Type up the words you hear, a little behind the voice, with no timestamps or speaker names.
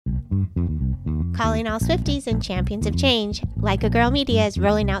Calling all Swifties and champions of change, Like a Girl Media is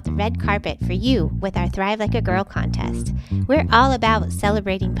rolling out the red carpet for you with our Thrive Like a Girl contest. We're all about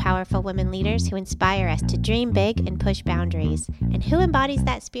celebrating powerful women leaders who inspire us to dream big and push boundaries. And who embodies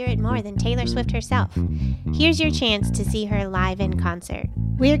that spirit more than Taylor Swift herself? Here's your chance to see her live in concert.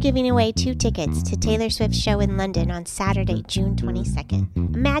 We're giving away 2 tickets to Taylor Swift's show in London on Saturday, June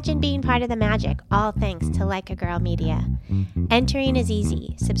 22nd. Imagine being part of the magic, all thanks to Like a Girl Media. Entering is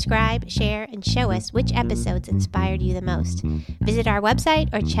easy. Subscribe, share, and show us which episodes inspired you the most. Visit our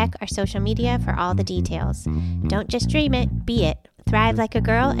website or check our social media for all the details. Don't just dream it, be it. Thrive like a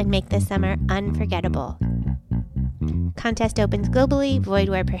girl and make this summer unforgettable. Contest opens globally, void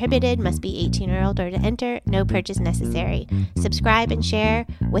where prohibited, must be 18 or older to enter, no purchase necessary. Subscribe and share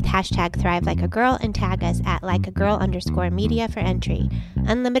with hashtag Thrive Like a Girl and tag us at likeagirl_media for entry.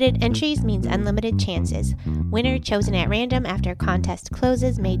 Unlimited entries means unlimited chances. Winner chosen at random after contest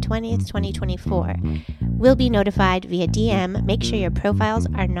closes May 20th, 2024. Will be notified via DM. Make sure your profiles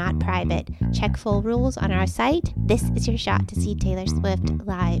are not private. Check full rules on our site. This is your shot to see Taylor Swift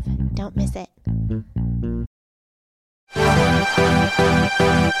live. Don't miss it.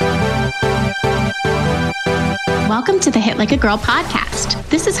 Welcome to the Hit Like a Girl podcast.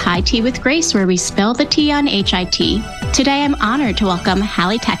 This is HITea with Grace, where we spill the tea on HIT. Today, I'm honored to welcome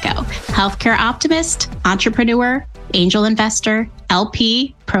Halle Tecco, healthcare optimist, entrepreneur, angel investor,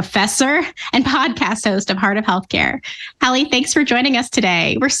 LP, professor, and podcast host of Heart of Healthcare. Halle, thanks for joining us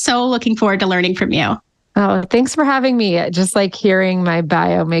today. We're so looking forward to learning from you. Oh, thanks for having me. Just like hearing my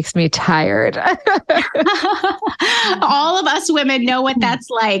bio makes me tired. All of us women know what that's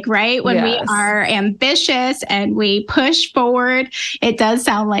like, right? When we are ambitious and we push forward, it does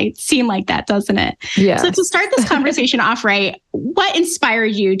seem like that, doesn't it? Yeah. So to start this conversation off right, what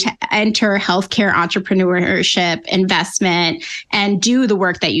inspired you to enter healthcare entrepreneurship, investment, and do the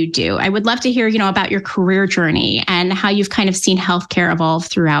work that you do? I would love to hear, about your career journey and how you've kind of seen healthcare evolve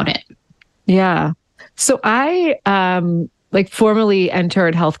throughout it. Yeah. So I formally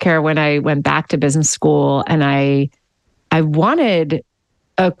entered healthcare when I went back to business school, and I wanted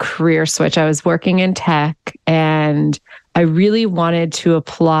a career switch. I was working in tech, and I really wanted to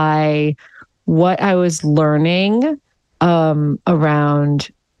apply what I was learning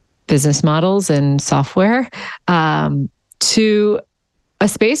around business models and software to a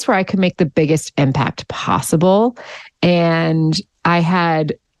space where I could make the biggest impact possible. And I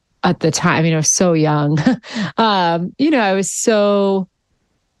had, at the time, I was so young, I was so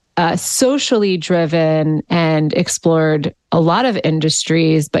socially driven and explored a lot of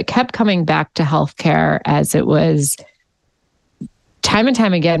industries, but kept coming back to healthcare as it was time and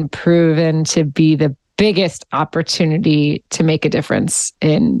time again proven to be the biggest opportunity to make a difference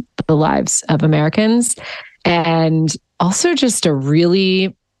in the lives of Americans. And also just a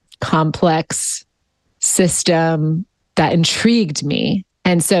really complex system that intrigued me.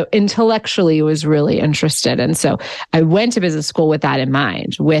 And so intellectually was really interested. And so I went to business school with that in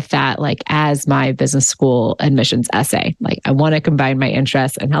mind, with that as my business school admissions essay. I want to combine my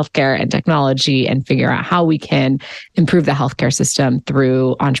interests in healthcare and technology and figure out how we can improve the healthcare system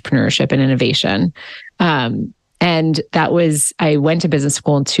through entrepreneurship and innovation. And that was, I went to business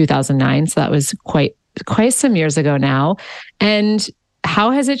school in 2009. So that was quite some years ago now. And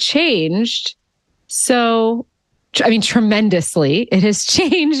how has it changed? So tremendously. It has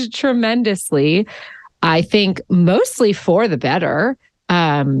changed tremendously. I think mostly for the better.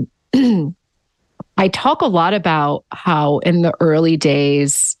 I talk a lot about how in the early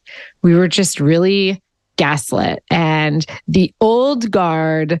days, we were just really gaslit, and the old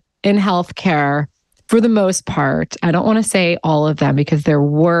guard in healthcare, for the most part, I don't want to say all of them, because there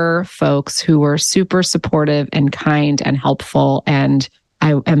were folks who were super supportive and kind and helpful, and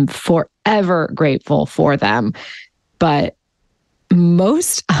I am forever grateful for them. But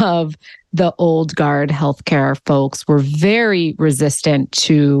most of the old guard healthcare folks were very resistant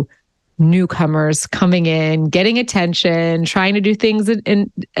to newcomers coming in, getting attention, trying to do things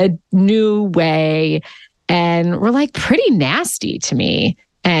in a new way, and were pretty nasty to me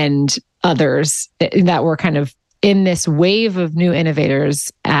and others that were kind of in this wave of new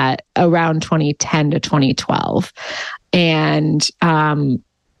innovators at around 2010 to 2012. And,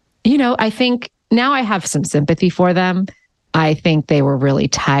 I think now I have some sympathy for them. I think they were really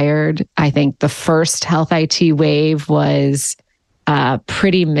tired. I think the first health IT wave was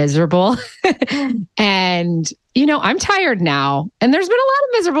pretty miserable. And, I'm tired now. And there's been a lot of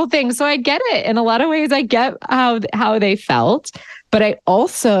miserable things. So I get it. In a lot of ways, I get how they felt. But I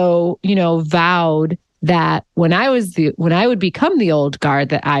also, vowed that when I would become the old guard,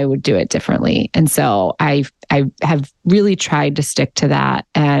 that I would do it differently. And so I have really tried to stick to that.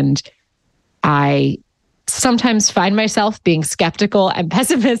 And I sometimes find myself being skeptical and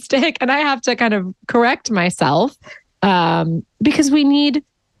pessimistic, and I have to kind of correct myself, because we need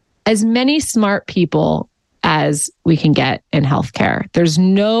as many smart people as we can get in healthcare. There's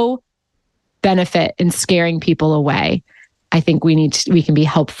no benefit in scaring people away. I think we can be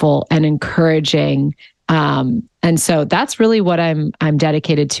helpful and encouraging. And so that's really what I'm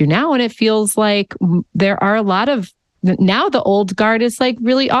dedicated to now. And it feels like there are a lot of, now the old guard is like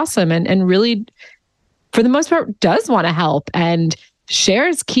really awesome and really, for the most part, does want to help and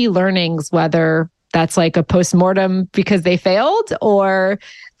shares key learnings, whether that's like a postmortem because they failed or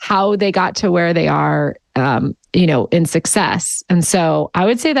how they got to where they are, in success. And so I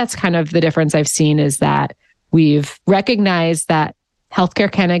would say that's kind of the difference I've seen, is that we've recognized that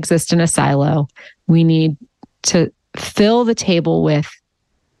healthcare can't exist in a silo. We need to fill the table with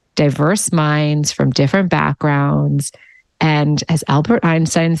diverse minds from different backgrounds. And as Albert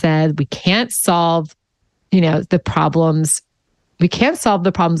Einstein said, we can't solve, the problems. We can't solve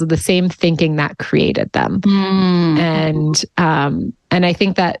the problems of the same thinking that created them. And I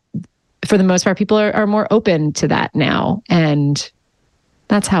think that for the most part, people are more open to that now. And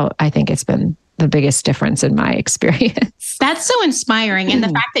that's how I think it's been the biggest difference in my experience. That's so inspiring. And the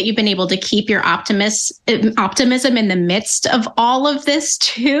fact that you've been able to keep your optimism in the midst of all of this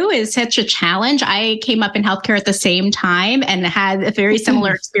too is such a challenge. I came up in healthcare at the same time and had a very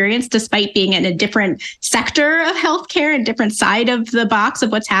similar experience, despite being in a different sector of healthcare and different side of the box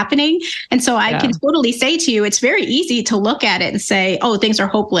of what's happening. And so I can totally say to you, it's very easy to look at it and say, oh, things are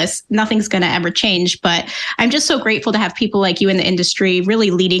hopeless. Nothing's going to ever change. But I'm just so grateful to have people like you in the industry really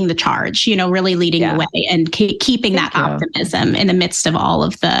leading the charge, really leading the way and keeping that optimism in the midst of all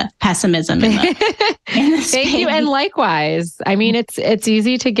of the pessimism in the Thank you. And likewise, I mean, it's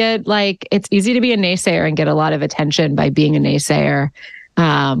easy to get it's easy to be a naysayer and get a lot of attention by being a naysayer.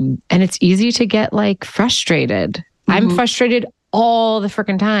 And it's easy to get frustrated. I'm frustrated all the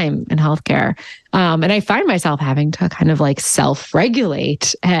freaking time in healthcare. And I find myself having to kind of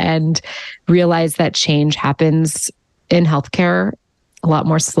self-regulate and realize that change happens in healthcare a lot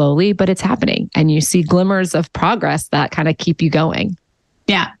more slowly, but it's happening. And you see glimmers of progress that kind of keep you going.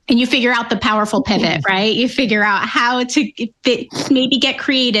 Yeah. And you figure out the powerful pivot, right? You figure out how to maybe get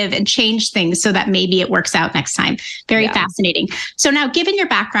creative and change things so that maybe it works out next time. Very fascinating. So now, given your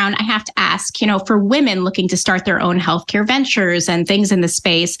background, I have to ask, for women looking to start their own healthcare ventures and things in the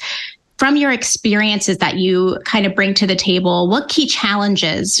space, from your experiences that you kind of bring to the table, what key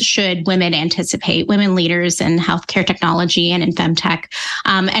challenges should women anticipate, women leaders in healthcare technology and in femtech,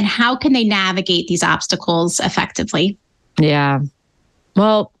 and how can they navigate these obstacles effectively? Yeah.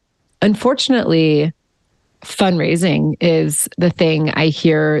 Well, unfortunately, fundraising is the thing I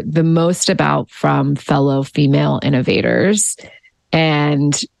hear the most about from fellow female innovators.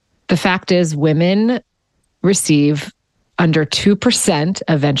 And the fact is, women receive under 2%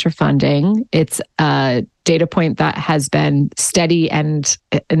 of venture funding. It's a data point that has been steady and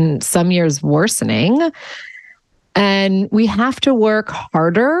in some years worsening. And we have to work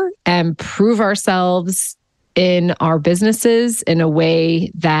harder and prove ourselves in our businesses in a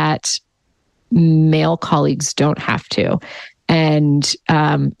way that male colleagues don't have to. And,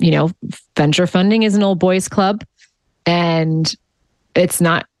 venture funding is an old boys club, and it's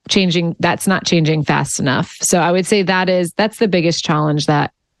not changing. That's not changing fast enough. So I would say that's the biggest challenge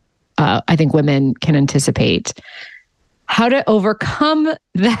that I think women can anticipate. How to overcome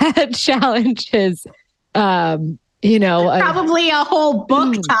that challenge is, probably a whole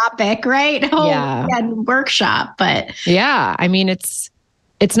book topic, right? And workshop, but I mean, it's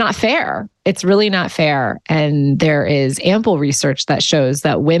not fair. It's really not fair. And there is ample research that shows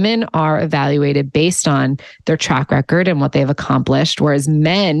that women are evaluated based on their track record and what they've accomplished, whereas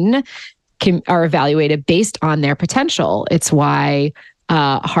men are evaluated based on their potential. It's why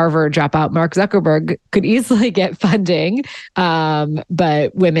Harvard dropout Mark Zuckerberg could easily get funding,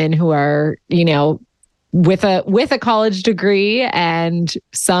 but women who are, with a college degree and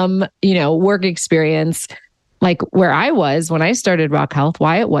some, work experience, like where I was when I started Rock Health,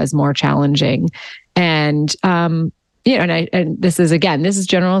 why it was more challenging. And, and this is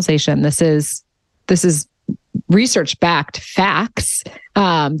generalization. This is research-backed facts.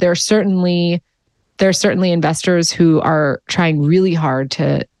 There are certainly investors who are trying really hard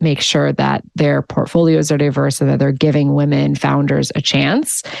to make sure that their portfolios are diverse and that they're giving women founders a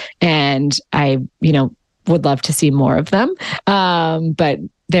chance. And I, would love to see more of them. But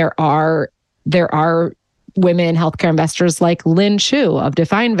there are women healthcare investors like Lynn Chu of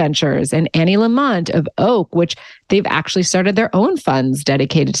Define Ventures and Annie Lamont of Oak, which they've actually started their own funds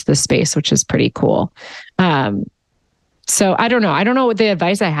dedicated to the space, which is pretty cool. So I don't know. I don't know what the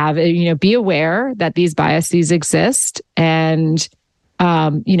advice I have. Be aware that these biases exist, and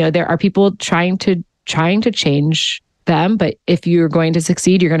there are people trying to change them. But if you're going to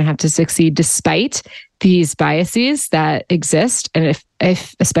succeed, you're going to have to succeed despite these biases that exist. And if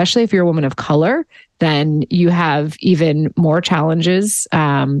especially if you're a woman of color, then you have even more challenges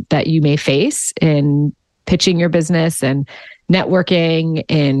that you may face in pitching your business and networking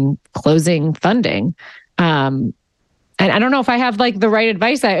and closing funding. And I don't know if I have like the right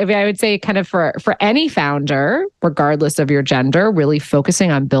advice. I would say kind of for any founder, regardless of your gender, really focusing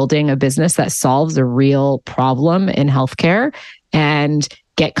on building a business that solves a real problem in healthcare and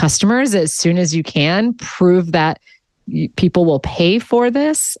get customers as soon as you can. Prove that people will pay for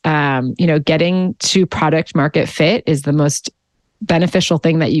this. Getting to product market fit is the most beneficial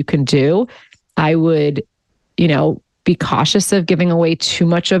thing that you can do. I would, be cautious of giving away too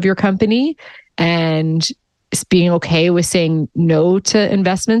much of your company, and being okay with saying no to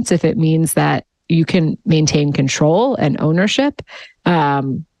investments if it means that you can maintain control and ownership.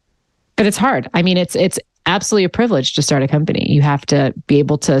 But it's hard. I mean, it's absolutely a privilege to start a company. You have to be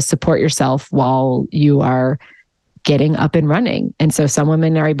able to support yourself while you are getting up and running. And so some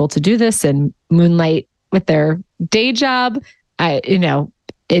women are able to do this and moonlight with their day job.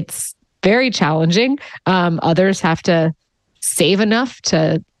 It's very challenging. Others have to save enough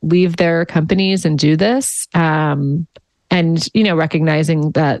to leave their companies and do this. And,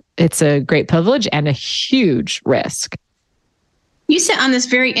 recognizing that it's a great privilege and a huge risk. You sit on this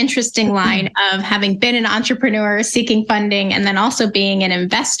very interesting line of having been an entrepreneur seeking funding and then also being an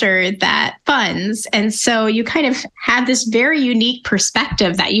investor that funds. And so you kind of have this very unique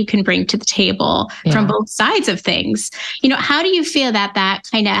perspective that you can bring to the table from both sides of things. How do you feel that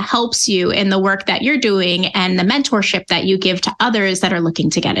kind of helps you in the work that you're doing and the mentorship that you give to others that are looking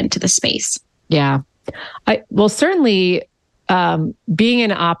to get into the space? Yeah. Certainly, being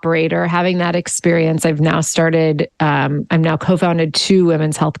an operator, having that experience, I've now co-founded 2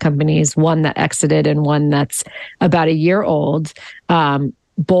 women's health companies, one that exited and one that's about a year old.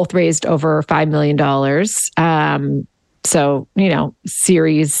 Both raised over $5 million. So,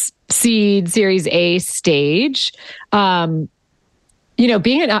 Series seed, Series A stage.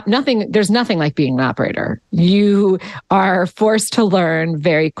 There's nothing like being an operator. You are forced to learn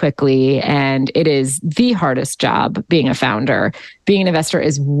very quickly, and it is the hardest job being a founder. Being an investor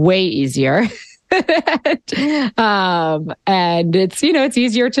is way easier. And it's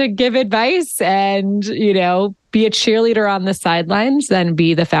easier to give advice and, be a cheerleader on the sidelines than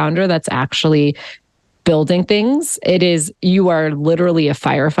be the founder that's actually building things. You are literally a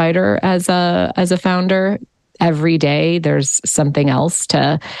firefighter as a founder. Every day there's something else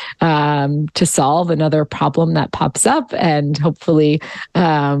to solve, another problem that pops up, and hopefully,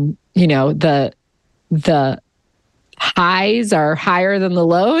 the highs are higher than the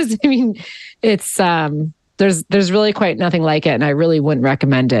lows. I mean, it's there's really quite nothing like it, and I really wouldn't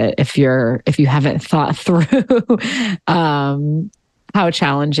recommend it if you haven't thought through how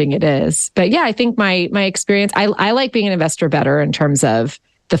challenging it is. But yeah, I think my experience, I like being an investor better in terms of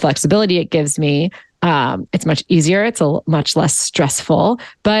the flexibility it gives me. It's much easier. It's much less stressful,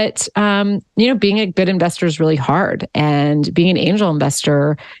 but, being a good investor is really hard, and being an angel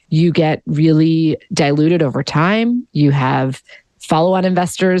investor, you get really diluted over time. You have follow-on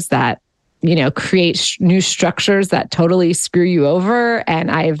investors that, create new structures that totally screw you over.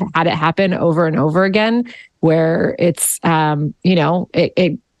 And I've had it happen over and over again where it's,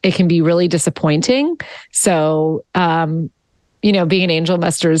 it can be really disappointing. So, being an angel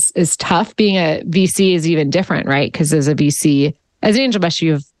investor is tough. Being a VC is even different, right? Because as an angel investor,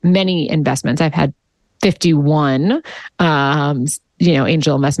 you have many investments. I've had 51,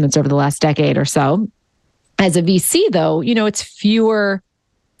 angel investments over the last decade or so. As a VC, though, it's fewer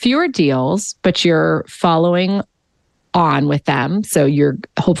deals, but you're following on with them. So you're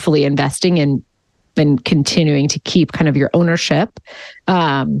hopefully investing in and continuing to keep kind of your ownership.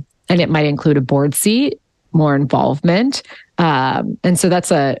 And it might include a board seat, more involvement. And so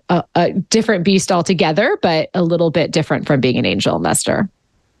that's a different beast altogether, but a little bit different from being an angel investor.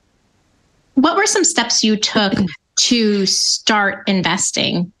 What were some steps you took to start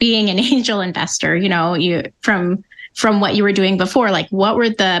investing, being an angel investor? From what you were doing before, like what were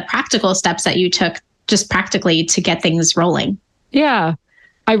the practical steps that you took just practically to get things rolling? Yeah.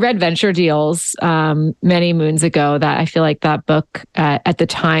 I read Venture Deals many moons ago. That I feel like that book at the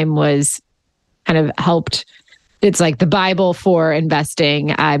time was kind of helped it's like the Bible for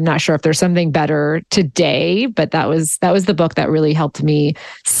investing. I'm not sure if there's something better today, but that was the book that really helped me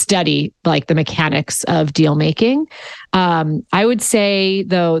study like the mechanics of deal making. I would say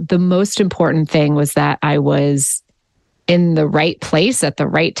though, the most important thing was that I was in the right place at the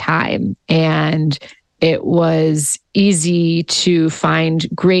right time. And it was easy to find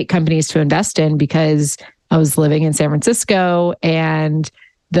great companies to invest in because I was living in San Francisco, and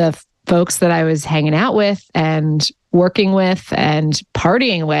the folks that I was hanging out with and working with and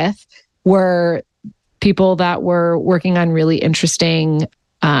partying with were people that were working on really interesting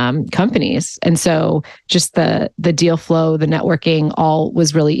companies. And so just the deal flow, the networking, all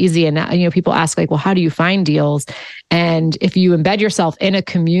was really easy. And people ask like, well, how do you find deals? And if you embed yourself in a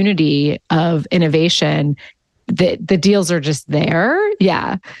community of innovation, the deals are just there.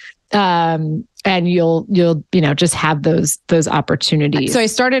 Yeah. And you'll just have those opportunities. So I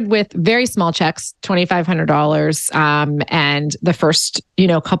started with very small checks, $2,500. And the first,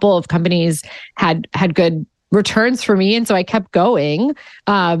 couple of companies had good returns for me. And so I kept going.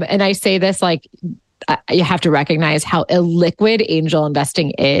 And I say this like, you have to recognize how illiquid angel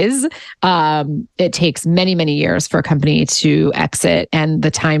investing is. It takes many, many years for a company to exit. And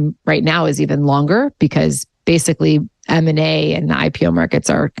the time right now is even longer because basically M&A and the IPO markets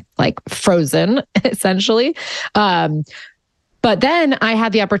are like frozen essentially. But then I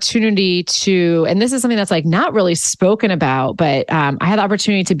had the opportunity to, and this is something that's like not really spoken about, but I had the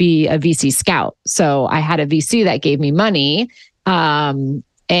opportunity to be a VC scout. So I had a VC that gave me money, and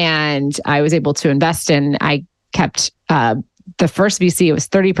I was able to invest in, I kept the first VC, it was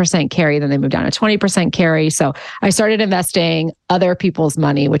 30% carry, then they moved down to 20% carry. So I started investing other people's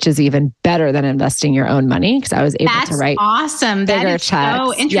money, which is even better than investing your own money because I was able to write awesome. That is checks.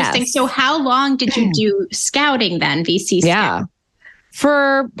 So interesting. Yes. So how long did you do scouting then, VC scouting? Yeah.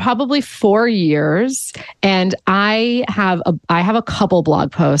 For probably 4 years. And I have a couple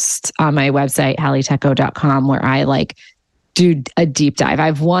blog posts on my website, halletecco.com, where I like do a deep dive. I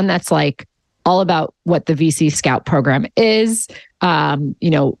have one that's like all about what the VC Scout program is, how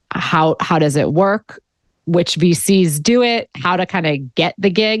does it work, which VCs do it, how to kind of get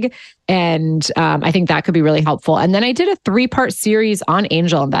the gig. And I think that could be really helpful. And then I did a 3-part series on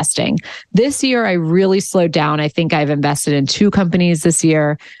angel investing. This year, I really slowed down. I think I've invested in 2 companies this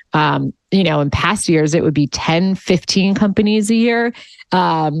year. In past years, it would be 10, 15 companies a year.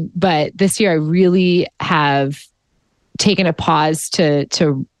 But this year, I really have taken a pause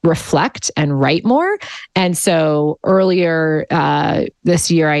to reflect and write more. And so earlier this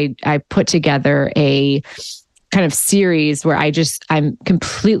year, I put together a kind of series where I'm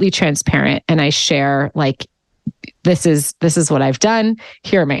completely transparent and I share like, this is what I've done.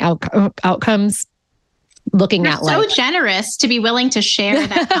 Here are my outcomes. Looking You're at so generous to be willing to share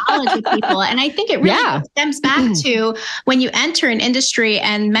that knowledge with people. And I think it really stems back to when you enter an industry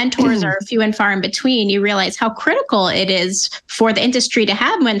and mentors are few and far in between, you realize how critical it is for the industry to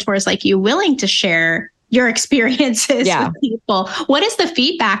have mentors like you willing to share your experiences with people. What has the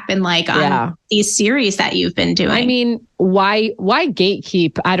feedback been like on these series that you've been doing? I mean, why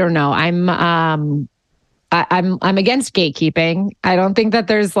gatekeep? I don't know. I'm against gatekeeping. I don't think that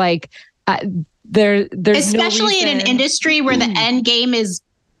there's like, there's especially in an industry where the end game is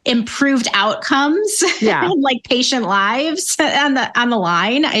improved outcomes and like patient lives on the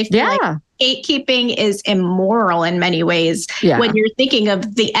line. I feel like gatekeeping is immoral in many ways when you're thinking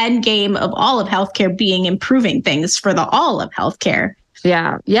of the end game of all of healthcare being improving things for all of healthcare.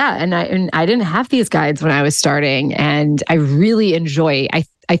 Yeah. And I didn't have these guides when I was starting, and I really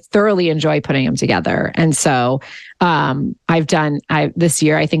I thoroughly enjoy putting them together. And so this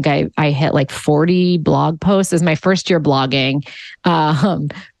year, I think I hit like 40 blog posts. This is my first year blogging.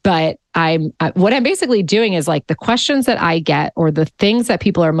 But what I'm basically doing is like the questions that I get or the things that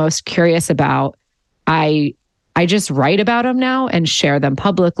people are most curious about, I just write about them now and share them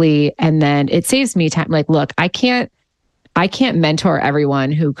publicly. And then it saves me time. Like, look, I can't mentor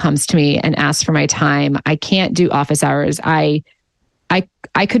everyone who comes to me and asks for my time. I can't do office hours.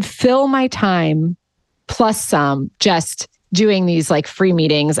 I could fill my time plus some just doing these like free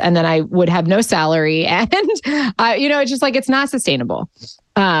meetings, and then I would have no salary. And, it's just like, it's not sustainable.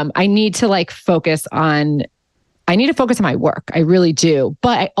 I need to focus on my work. I really do.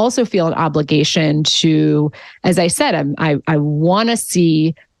 But I also feel an obligation to, as I said, I want to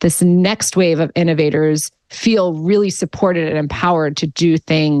see this next wave of innovators feel really supported and empowered to do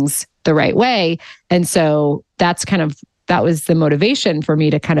things the right way. And so that was the motivation for me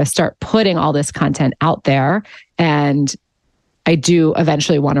to kind of start putting all this content out there. And I do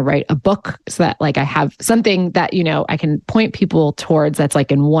eventually want to write a book so that like I have something that, I can point people towards that's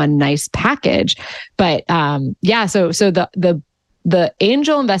like in one nice package. But yeah, so the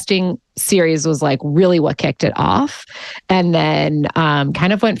angel investing series was like really what kicked it off. And then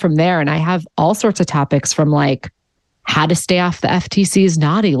kind of went from there. And I have all sorts of topics from like how to stay off the FTC's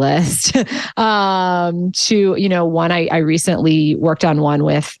naughty list to, one, I recently worked on one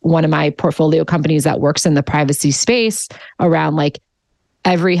with one of my portfolio companies that works in the privacy space around like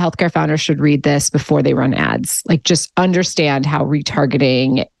every healthcare founder should read this before they run ads. Like just understand how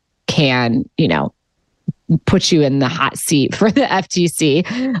retargeting can, put you in the hot seat for the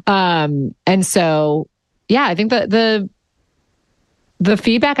FTC. And so, yeah, I think that the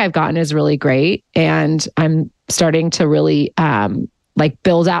feedback I've gotten is really great. And I'm starting to really like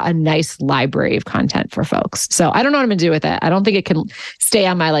build out a nice library of content for folks. So I don't know what I'm gonna do with it. I don't think it can stay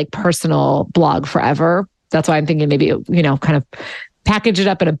on my like personal blog forever. That's why I'm thinking maybe, kind of package it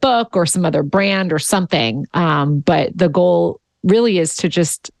up in a book or some other brand or something. But the goal really is to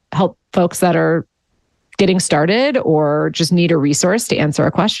just help folks that are getting started or just need a resource to answer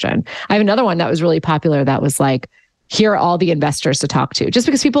a question. I have another one that was really popular that was like, here are all the investors to talk to. Just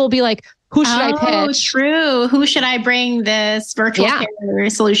because people will be like, who should I pitch? Oh, true. Who should I bring this virtual care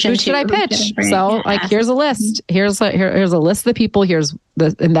solution to? Who should I pitch? So like, here's a list. Here's a list of the people. Here's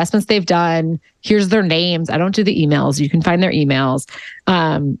the investments they've done. Here's their names. I don't do the emails. You can find their emails.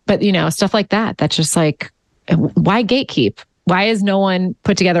 But stuff like that. That's just like, why gatekeep? Why has no one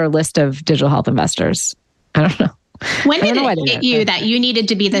put together a list of digital health investors? I don't know. When did it hit you that you needed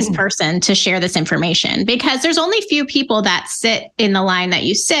to be this person to share this information? Because there's only few people that sit in the line that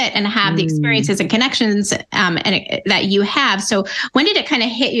you sit and have the experiences and connections that you have. So when did it kind of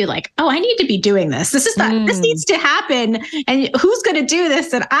hit you like, oh, I need to be doing this. This needs to happen. And who's going to do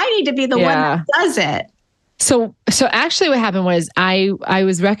this? And I need to be the one that does it. So actually what happened was I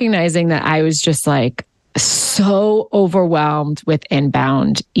was recognizing that I was just like, so overwhelmed with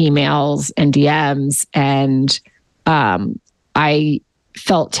inbound emails and DMs. And I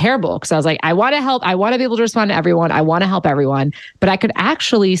felt terrible because I was like, I want to help. I want to be able to respond to everyone. I want to help everyone. But I could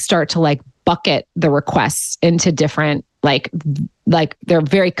actually start to like bucket the requests into different, like they're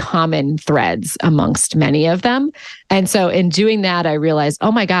very common threads amongst many of them. And so in doing that, I realized,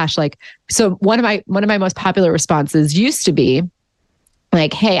 oh my gosh, so one of my most popular responses used to be,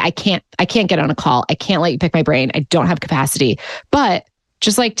 like, hey, I can't get on a call. I can't let you pick my brain. I don't have capacity, but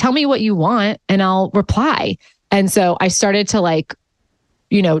just like, tell me what you want and I'll reply. And so I started to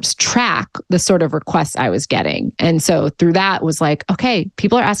just track the sort of requests I was getting. And so through that was like, okay,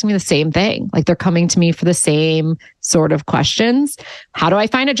 people are asking me the same thing. Like they're coming to me for the same sort of questions. How do I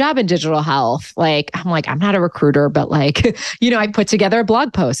find a job in digital health? I'm not a recruiter, but I put together a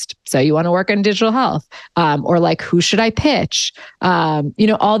blog post. So you want to work in digital health? Or who should I pitch?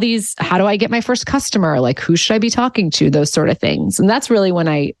 All these, how do I get my first customer? Who should I be talking to? Those sort of things. And that's really when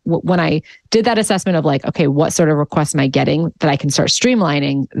I did that assessment of okay, what sort of requests am I getting that I can start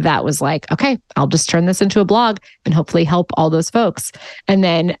streamlining? That was okay, I'll just turn this into a blog and hopefully help all those folks. And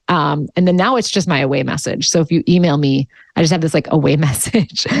then now it's just my away message. So if you email me, I just have this away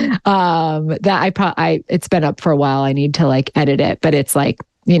message that it's been up for a while. I need to edit it, but it's I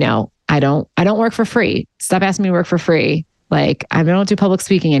don't work for free. Stop asking me to work for free. I don't do public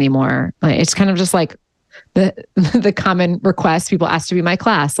speaking anymore. It's kind of just the common request people ask to be my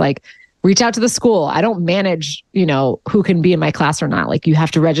class. Reach out to the school. I don't manage, who can be in my class or not. You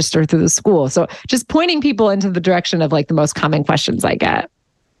have to register through the school. So just pointing people into the direction of the most common questions I get.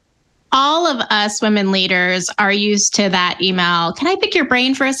 All of us women leaders are used to that email. Can I pick your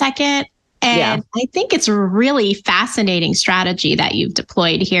brain for a second? And I think it's a really fascinating strategy that you've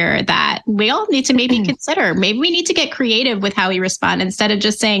deployed here that we all need to maybe consider. Maybe we need to get creative with how we respond instead of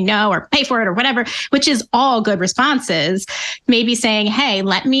just saying no or pay for it or whatever, which is all good responses. Maybe saying, hey,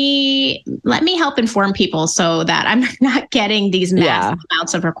 let me help inform people so that I'm not getting these massive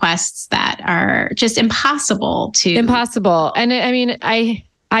amounts of requests that are just impossible. And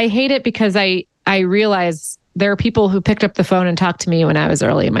I hate it because I realize there are people who picked up the phone and talked to me when I was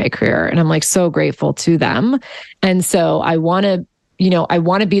early in my career, and I'm so grateful to them. And so I want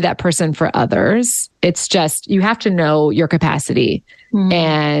to be that person for others. It's just, you have to know your capacity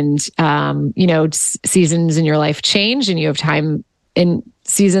and, seasons in your life change, and you have time in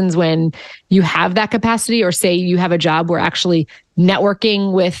seasons when you have that capacity, or say you have a job where actually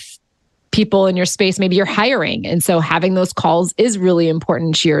networking with people in your space, maybe you're hiring. And so having those calls is really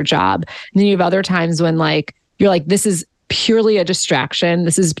important to your job. And then you have other times when you're this is purely a distraction.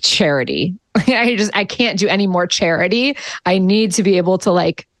 This is charity. I can't do any more charity. I need to be able to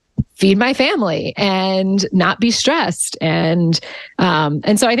feed my family and not be stressed. And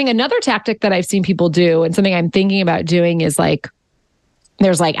so I think another tactic that I've seen people do, and something I'm thinking about doing, is like,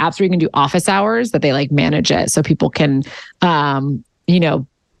 there's like apps where you can do office hours that they like manage it. So people can,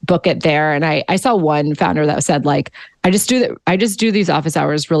 book it there. And I saw one founder that said like, I just do these office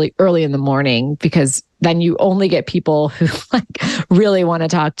hours really early in the morning, because then you only get people who like really want to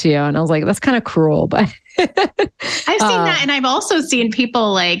talk to you. And I was like, that's kind of cruel, but I've seen that. And I've also seen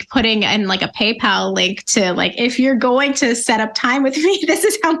people like putting in like a PayPal link to like, if you're going to set up time with me, this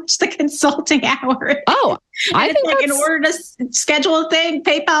is how much the consulting hour is. Oh, I think like in order to schedule a thing,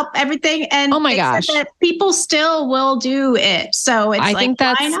 PayPal, everything. And oh my gosh, that people still will do it. So it's like,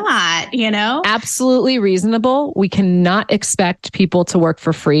 why not? Absolutely reasonable. We cannot expect people to work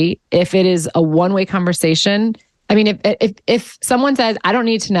for free. If it is a one-way conversation, I mean, if someone says, I don't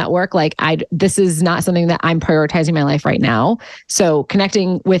need to network, like this is not something that I'm prioritizing in my life right now. So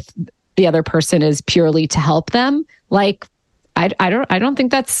connecting with the other person is purely to help them. Like, I don't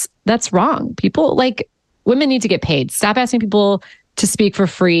think that's wrong. People, like, women need to get paid. Stop asking people to speak for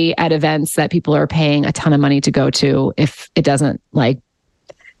free at events that people are paying a ton of money to go to if it doesn't like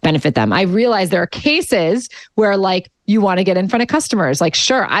benefit them. I realize there are cases where like you want to get in front of customers. Like,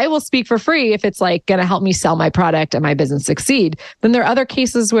 sure, I will speak for free if it's like going to help me sell my product and my business succeed. Then there are other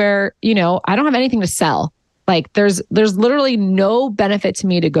cases where, I don't have anything to sell. Like there's literally no benefit to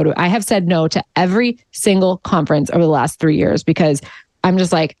me to go to. I have said no to every single conference over the last 3 years because I'm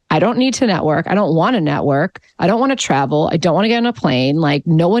just like, I don't need to network. I don't want to network. I don't want to travel. I don't want to get on a plane. Like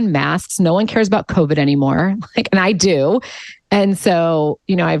no one masks. No one cares about COVID anymore. Like, and I do. And so,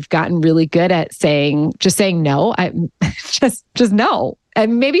 I've gotten really good at saying no. I just no.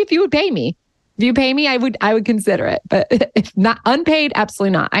 And maybe if you would pay me, I would consider it. But if not unpaid,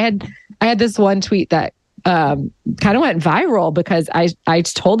 absolutely not. I had this one tweet that kind of went viral because I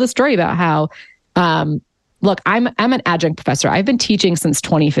told the story about how, look, I'm an adjunct professor. I've been teaching since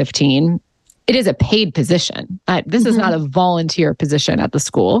 2015. It is a paid position. This is not a volunteer position at the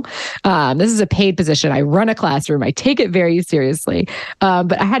school. This is a paid position. I run a classroom. I take it very seriously.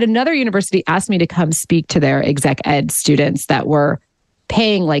 But I had another university ask me to come speak to their exec ed students that were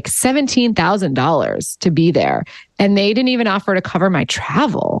paying like $17,000 to be there. And they didn't even offer to cover my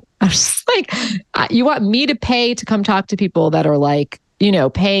travel. I was just like, you want me to pay to come talk to people that are like,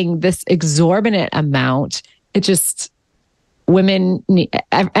 paying this exorbitant amount? It just, women need,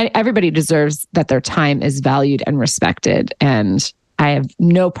 everybody deserves that their time is valued and respected. And I have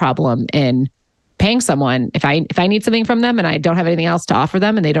no problem in paying someone if I need something from them and I don't have anything else to offer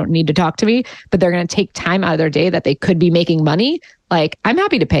them and they don't need to talk to me, but they're going to take time out of their day that they could be making money. Like, I'm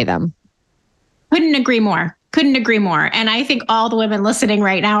happy to pay them. Couldn't agree more. And I think all the women listening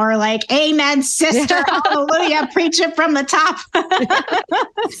right now are like, amen, sister. Hallelujah. Preach it from the top.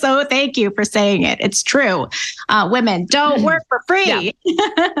 So thank you for saying it. It's true. Women, don't work for free. Yeah.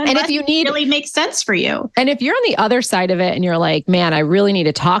 And if you need, it really makes sense for you. And if you're on the other side of it and you're like, man, I really need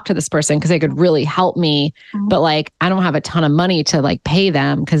to talk to this person because they could really help me. But like, I don't have a ton of money to like pay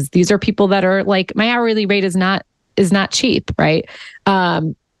them because these are people that are like, my hourly rate is not cheap. Right.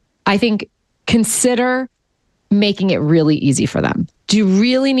 I think consider making it really easy for them. Do you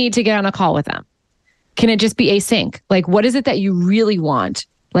really need to get on a call with them? Can it just be async? Like, what is it that you really want?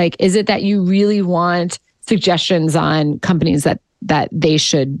 Like, is it that you really want suggestions on companies that they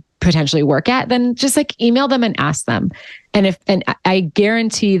should potentially work at? Then just like email them and ask them. And I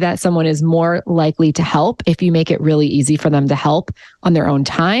guarantee that someone is more likely to help if you make it really easy for them to help on their own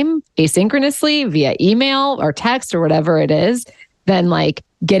time, asynchronously via email or text or whatever it is, than like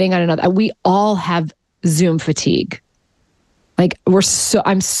getting on another. We all have Zoom fatigue. Like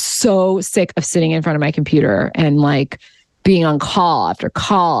I'm so sick of sitting in front of my computer and like being on call after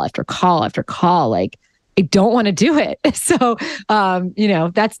call after call after call. Like I don't want to do it. So,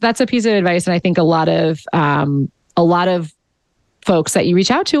 that's a piece of advice. And I think a lot of folks that you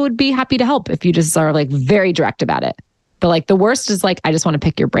reach out to would be happy to help if you just are like very direct about it. But like the worst is like, I just want to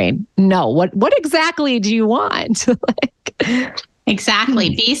pick your brain. No, what exactly do you want? Exactly.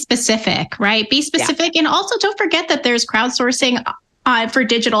 Be specific, right? Be specific. Yeah. And also don't forget that there's crowdsourcing for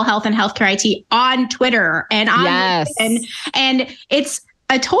digital health and healthcare IT on Twitter and on LinkedIn. And it's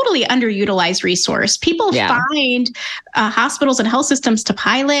a totally underutilized resource. People find hospitals and health systems to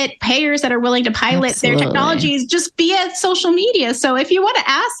pilot, payers that are willing to pilot their technologies just via social media. So if you want to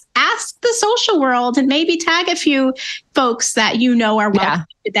ask the social world and maybe tag a few folks that are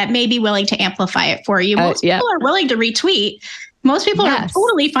that may be willing to amplify it for you. Most people are willing to retweet. Most people are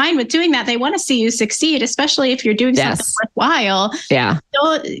totally fine with doing that. They want to see you succeed, especially if you're doing something worthwhile. Yeah.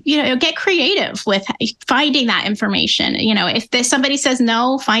 So, get creative with finding that information. If somebody says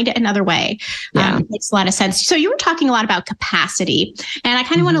no, find it another way. It makes a lot of sense. So you were talking a lot about capacity, and I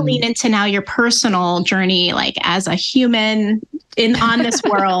kind of want to lean into now your personal journey, like as a human on this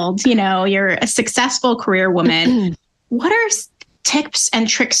world. You're a successful career woman. What are tips and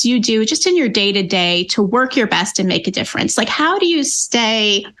tricks you do just in your day-to-day to work your best and make a difference? Like, how do you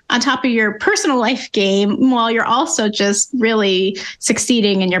stay on top of your personal life game while you're also just really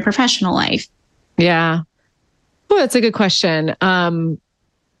succeeding in your professional life? Yeah. Well, that's a good question.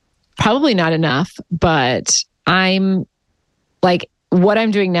 Probably not enough, but I'm like, what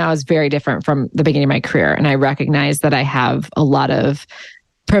I'm doing now is very different from the beginning of my career. And I recognize that I have a lot of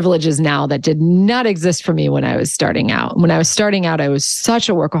privileges now that did not exist for me when I was starting out. When I was starting out, I was such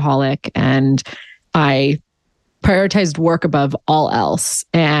a workaholic and I prioritized work above all else.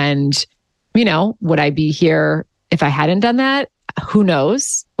 And, would I be here if I hadn't done that? Who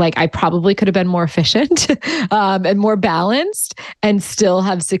knows? Like, I probably could have been more efficient and more balanced and still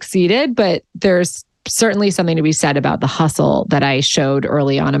have succeeded. But there's certainly something to be said about the hustle that I showed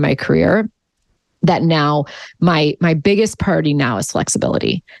early on in my career. That now my biggest priority now is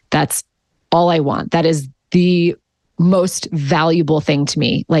flexibility. That's all I want. That is the most valuable thing to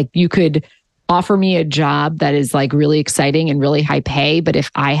me. Like, you could offer me a job that is like really exciting and really high pay, but if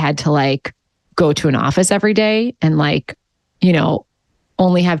I had to like go to an office every day and like,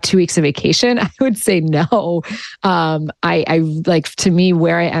 only have 2 weeks of vacation, I would say no. I like, to me,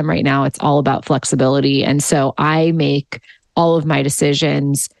 where I am right now, it's all about flexibility. And so I make all of my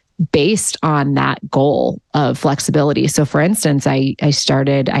decisions based on that goal of flexibility. So for instance, I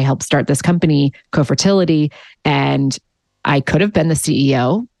helped start this company, Co-Fertility, and I could have been the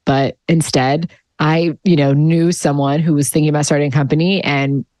CEO, but instead I, knew someone who was thinking about starting a company,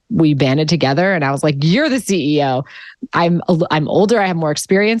 and we banded together and I was like, you're the CEO. I'm older, I have more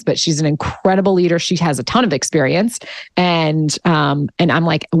experience, but she's an incredible leader. She has a ton of experience. And I'm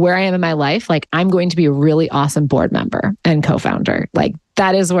like, where I am in my life, like, I'm going to be a really awesome board member and co-founder. Like,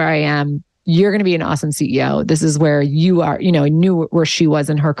 that is where I am. You're going to be an awesome CEO. This is where you are, I knew where she was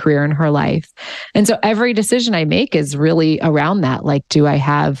in her career and her life. And so every decision I make is really around that. Like, do I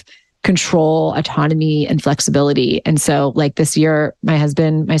have control, autonomy, and flexibility? And so like this year, my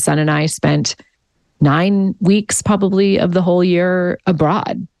husband, my son, and I spent 9 weeks probably of the whole year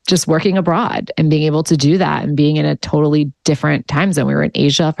abroad, just working abroad and being able to do that and being in a totally different time zone. We were in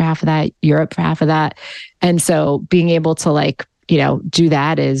Asia for half of that, Europe for half of that. And so being able to like, do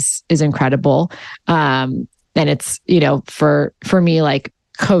that is incredible. And it's, for me, like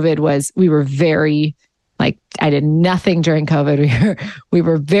COVID we were very, like, I did nothing during COVID. We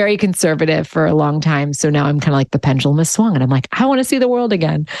were very conservative for a long time. So now I'm kind of like the pendulum has swung and I'm like, I want to see the world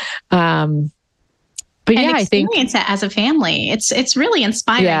again. But and I think experience it as a family. It's really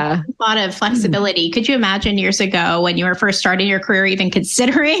inspiring. Yeah. A lot of flexibility. Could you imagine years ago when you were first starting your career, even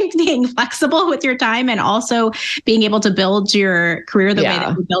considering being flexible with your time and also being able to build your career the way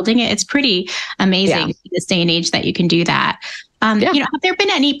that you're building it? It's pretty amazing in this day and age that you can do that. Have there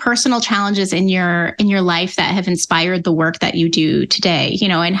been any personal challenges in your life that have inspired the work that you do today?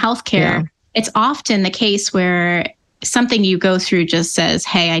 In healthcare, it's often the case where something you go through just says,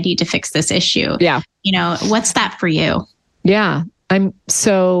 hey, I need to fix this issue. Yeah. What's that for you? Yeah.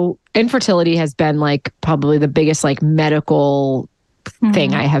 So infertility has been like probably the biggest like medical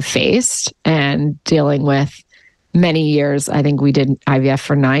thing I have faced, and dealing with many years. I think we did IVF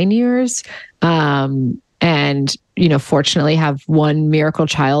for 9 years. And, fortunately have one miracle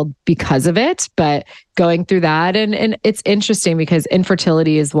child because of it, but going through that. And it's interesting because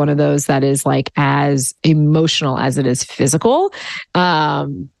infertility is one of those that is like as emotional as it is physical.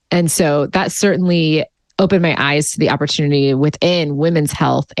 And so that certainly opened my eyes to the opportunity within women's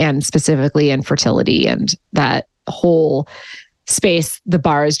health and specifically infertility, and that whole space, the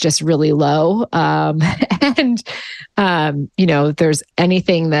bar is just really low. There's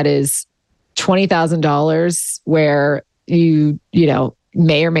anything that is $20,000 where you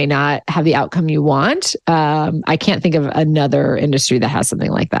may or may not have the outcome you want. I can't think of another industry that has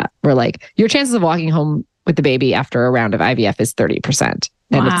something like that, where like your chances of walking home with the baby after a round of IVF is 30%.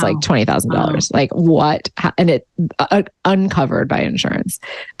 And it's like $20,000. Wow. Like what? And it uncovered by insurance.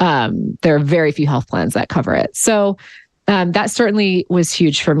 There are very few health plans that cover it. So that certainly was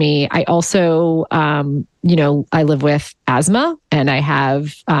huge for me. I also, I live with asthma and I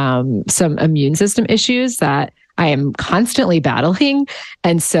have some immune system issues that I am constantly battling.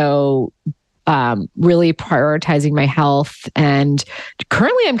 And so really prioritizing my health. And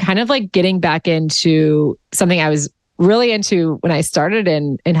currently I'm kind of like getting back into something I was really into when I started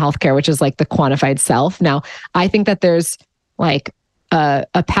in healthcare, which is like the quantified self. Now, I think that there's like a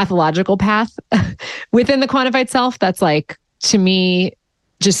pathological path within the quantified self that's like, to me,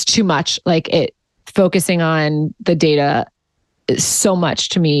 just too much. Like it focusing on the data so much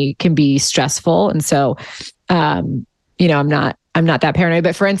to me can be stressful. And so, I'm not that paranoid,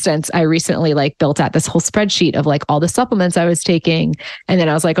 but for instance, I recently like built out this whole spreadsheet of like all the supplements I was taking. And then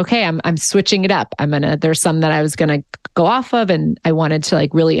I was like, okay, I'm switching it up. There's some that I was going to go off of. And I wanted to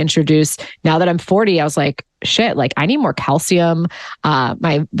like really introduce, now that I'm 40, I was like, shit, like I need more calcium.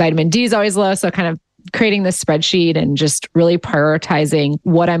 My vitamin D is always low. So kind of creating this spreadsheet and just really prioritizing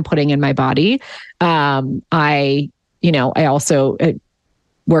what I'm putting in my body. I also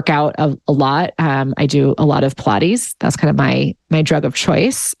work out a lot. I do a lot of Pilates. That's kind of my drug of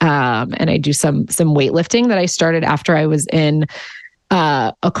choice. And I do some weightlifting that I started after I was in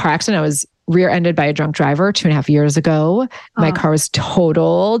a car accident. I was rear-ended by a drunk driver 2.5 years ago. My car was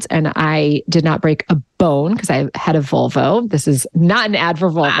totaled and I did not break a bone because I had a Volvo. This is not an ad for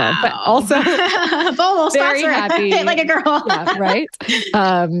Volvo, but also Volvo very happy. Hit like a girl. Yeah, right.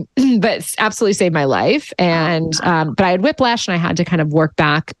 But absolutely saved my life. And, but I had whiplash and I had to kind of work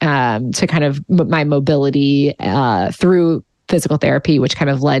back to kind of my mobility through physical therapy, which kind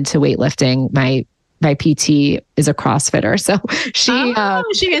of led to weightlifting. My PT is a CrossFitter. So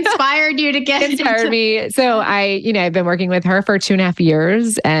she inspired you to get inspired me. So I've been working with her for 2.5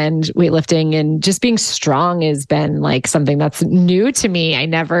 years, and weightlifting and just being strong has been like something that's new to me.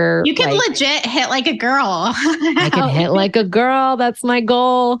 You can legit hit like a girl. I can hit like a girl. That's my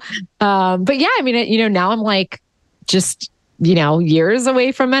goal. But yeah, I mean, now I'm like just, years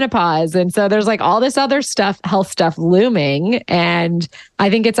away from menopause. And so there's like all this other stuff, health stuff looming. And I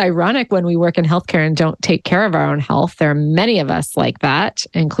think it's ironic when we work in healthcare and don't take care of our own health. There are many of us like that,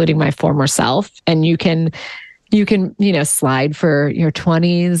 including my former self. And you can, slide for your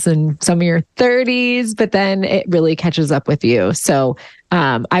 20s and some of your 30s, but then it really catches up with you. So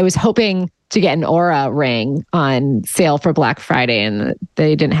I was hoping to get an Aura ring on sale for Black Friday, and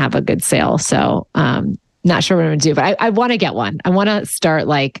they didn't have a good sale. So not sure what I'm going to do, but I want to get one. I want to start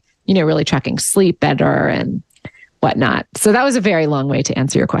really tracking sleep better and whatnot. So that was a very long way to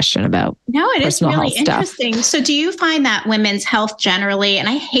answer your question about it is really interesting. So do you find that women's health generally, and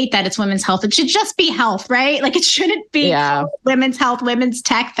I hate that it's women's health, it should just be health, right? Like it shouldn't be women's health, women's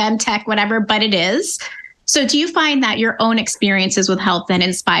tech, femtech, whatever, but it is. So do you find that your own experiences with health then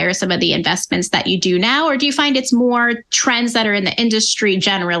inspire some of the investments that you do now? Or do you find it's more trends that are in the industry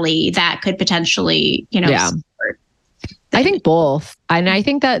generally that could potentially, support? I think both. And I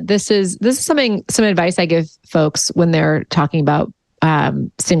think that this is some advice I give folks when they're talking about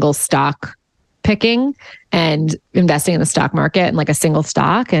single stock picking and investing in the stock market and like a single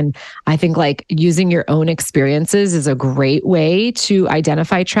stock. And I think like using your own experiences is a great way to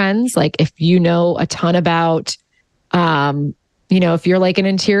identify trends. Like if you know a ton about, if you're like an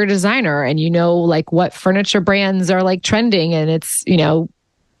interior designer and like what furniture brands are like trending and it's,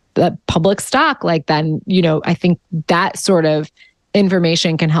 the public stock, like then, I think that sort of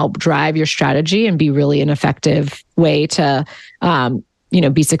information can help drive your strategy and be really an effective way to,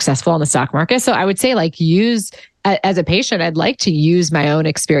 be successful on the stock market. So I would say like as a patient, I'd like to use my own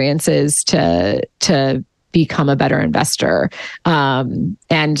experiences to become a better investor and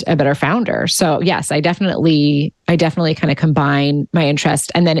a better founder. So yes, I definitely kind of combine my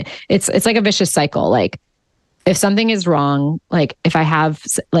interest. And then it's like a vicious cycle. Like if something is wrong, like if I have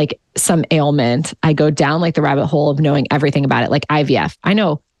like some ailment, I go down like the rabbit hole of knowing everything about it. Like IVF, I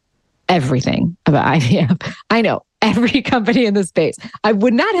know everything about IVF. I know every company in the space. I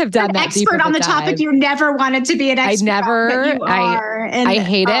would not have done that. Expert on the topic. You never wanted to be an expert. I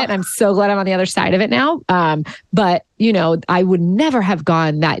hate it. I'm so glad I'm on the other side of it now. But I would never have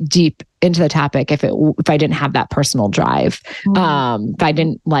gone that deep into the topic if I didn't have that personal drive. If I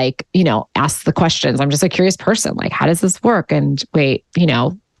didn't ask the questions. I'm just a curious person. Like, how does this work? And wait,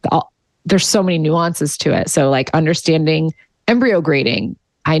 there's so many nuances to it. So like understanding embryo grading.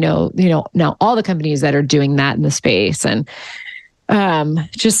 I know, now all the companies that are doing that in the space and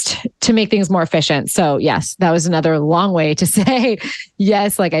just to make things more efficient. So yes, that was another long way to say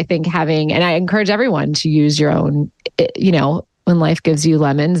yes. Like I think and I encourage everyone to use your own, when life gives you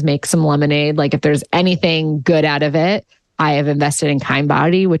lemons, make some lemonade. Like if there's anything good out of it, I have invested in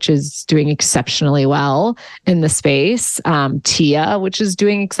Kindbody, which is doing exceptionally well in the space. HITea, which is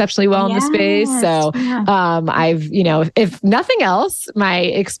doing exceptionally well in the space. So I've, if nothing else, my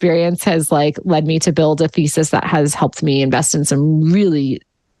experience has like led me to build a thesis that has helped me invest in some really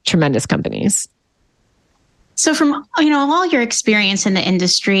tremendous companies. So from, all your experience in the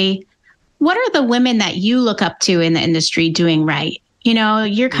industry, what are the women that you look up to in the industry doing right? You know,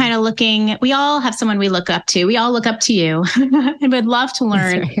 you're kind of looking, we all have someone we look up to. We all look up to you and would love to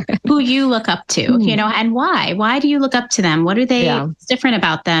learn who you look up to, you know, and why. Why do you look up to them? What are they different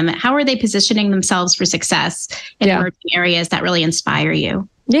about them? How are they positioning themselves for success in emerging areas that really inspire you?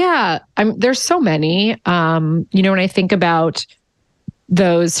 Yeah, there's so many. You know, when I think about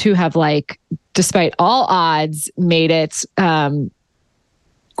those who have, like, despite all odds, made it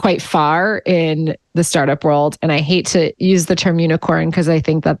quite far in the startup world. And I hate to use the term unicorn because I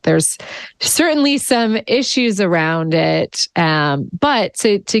think that there's certainly some issues around it. But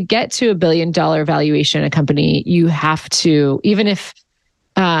to get to $1 billion valuation in a company, you have to, even if,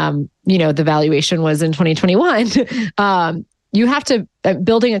 you know, the valuation was in 2021, you have to,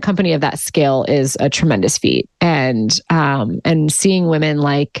 building a company of that scale is a tremendous feat. And seeing women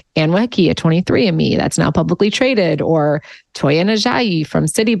like Anne Wecke at 23andMe, that's now publicly traded, or Toya Najayi from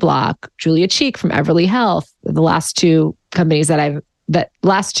Cityblock, Julia Cheek from Everly Health, the last two companies are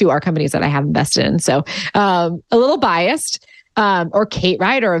companies that I have invested in. So, a little biased. Or Kate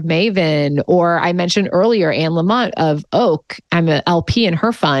Ryder of Maven, or I mentioned earlier, Anne Lamont of Oak. I'm an LP in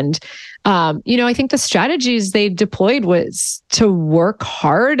her fund. You know, I think the strategies they deployed was to work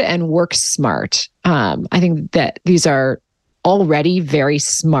hard and work smart. I think that these are already very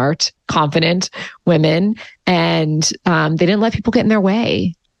smart, confident women, and they didn't let people get in their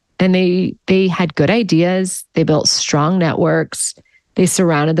way. And they had good ideas. They built strong networks. They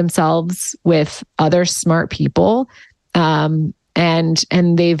surrounded themselves with other smart people. And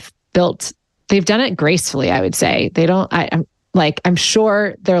they've done it gracefully, I would say. They don't, I'm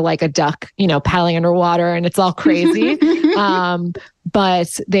sure they're like a duck, you know, paddling underwater and it's all crazy.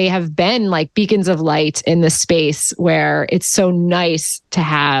 But they have been like beacons of light in the space where it's so nice to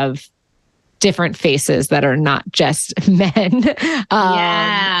have different faces that are not just men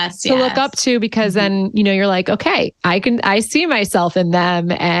to look up to, because then, you know, you're like, okay, I see myself in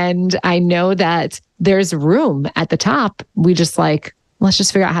them, and I know that there's room at the top. We just let's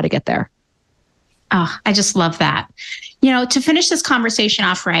just figure out how to get there. Oh, I just love that. You know, to finish this conversation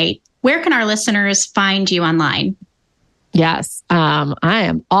off right, where can our listeners find you online? Yes. I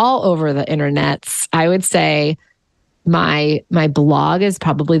am all over the internets. I would say my blog is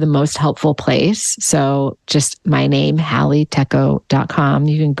probably the most helpful place. So just my name, halletecco.com.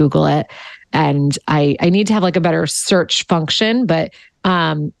 You can Google it. And I need to have like a better search function, but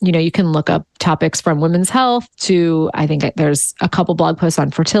you know, you can look up topics from women's health to, I think there's a couple blog posts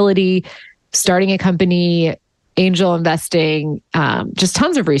on fertility, starting a company, angel investing, just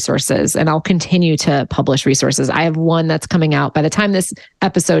tons of resources. And I'll continue to publish resources. I have one that's coming out. By the time this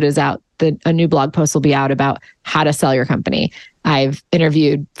episode is out, a new blog post will be out about how to sell your company. I've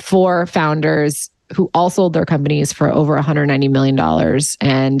interviewed 4 founders who all sold their companies for over $190 million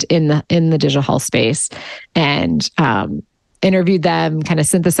and in the digital health space, and interviewed them, kind of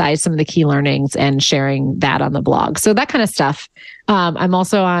synthesized some of the key learnings and sharing that on the blog. So that kind of stuff. I'm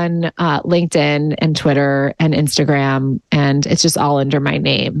also on LinkedIn and Twitter and Instagram, and it's just all under my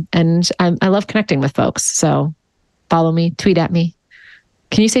name. And I love connecting with folks. So follow me, tweet at me.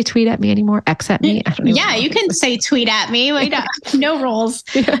 Can you say tweet at me anymore? X at me? I don't know. Yeah, you can say tweet at me. No rules.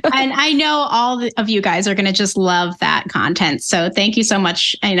 Yeah. And I know all of you guys are going to just love that content. So thank you so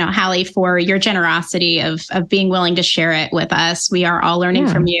much, Halle, for your generosity of being willing to share it with us. We are all learning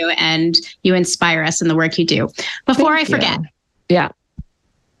from you, and you inspire us in the work you do. Before I forget. Yeah.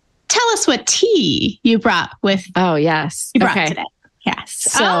 Tell us what tea you brought with. Oh, yes. You brought today. Yes.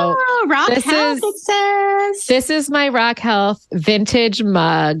 So Rock Health, it says. This is my Rock Health vintage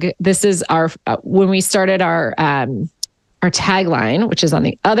mug. This is our, when we started our tagline, which is on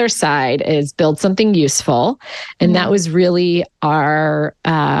the other side, is build something useful. And that was really our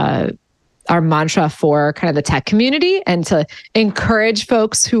mantra for kind of the tech community, and to encourage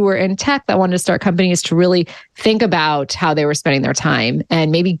folks who were in tech that wanted to start companies to really think about how they were spending their time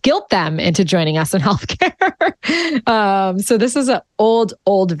and maybe guilt them into joining us in healthcare. So this is an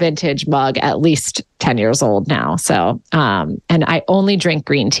old vintage mug, at least 10 years old now. So, and I only drink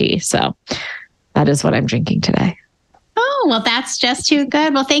green tea. So that is what I'm drinking today. Oh, well, that's just too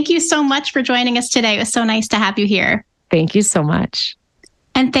good. Well, thank you so much for joining us today. It was so nice to have you here. Thank you so much.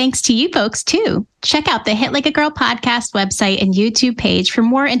 And thanks to you folks, too. Check out the Hit Like a Girl podcast website and YouTube page for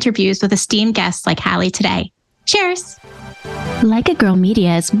more interviews with esteemed guests like Halle today. Cheers. Like a Girl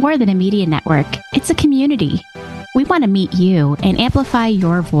Media is more than a media network. It's a community. We want to meet you and amplify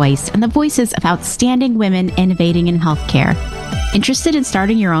your voice and the voices of outstanding women innovating in healthcare. Interested in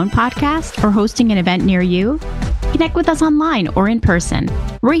starting your own podcast or hosting an event near you? Connect with us online or in person.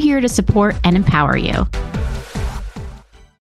 We're here to support and empower you.